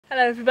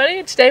Hello everybody,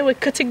 and today we're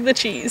cutting the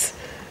cheese.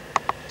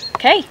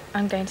 Okay,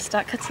 I'm going to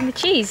start cutting the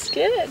cheese.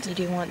 Good. You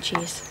do want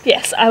cheese?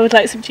 Yes, I would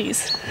like some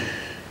cheese.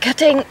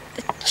 Cutting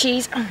the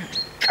cheese. Oh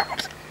my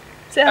god.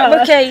 So how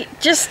much? Okay,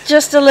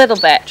 just a little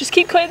bit. Just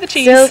keep cutting the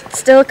cheese.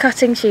 Still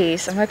cutting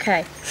cheese. I'm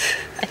okay.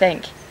 I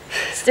think.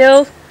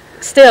 Still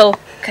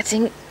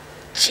cutting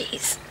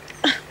cheese.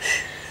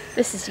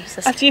 This is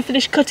useless. After you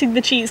finish cutting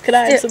the cheese, can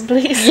I have some,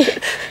 please? Yeah.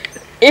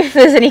 If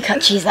there's any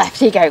cut cheese left,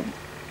 here you go.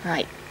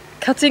 Right,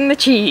 cutting the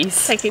cheese.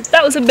 Thank you.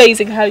 That was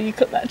amazing how you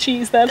cut that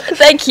cheese then.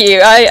 Thank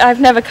you. I've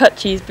never cut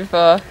cheese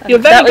before. You're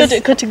very good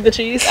at cutting the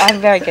cheese. I'm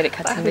very good at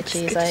cutting the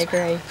cheese, I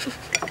agree.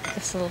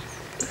 This'll...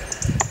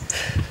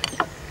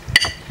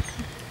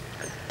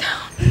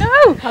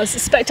 No! That was a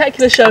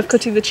spectacular show of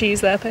cutting the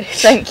cheese there, Paige.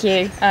 Thank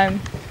you.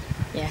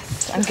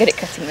 Yes, I'm good at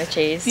cutting the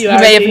cheese. You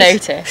may have indeed.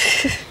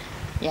 noticed.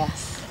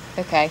 Yes.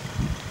 Okay.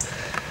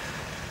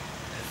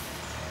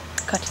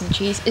 Cutting the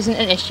cheese isn't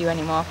an issue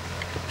anymore.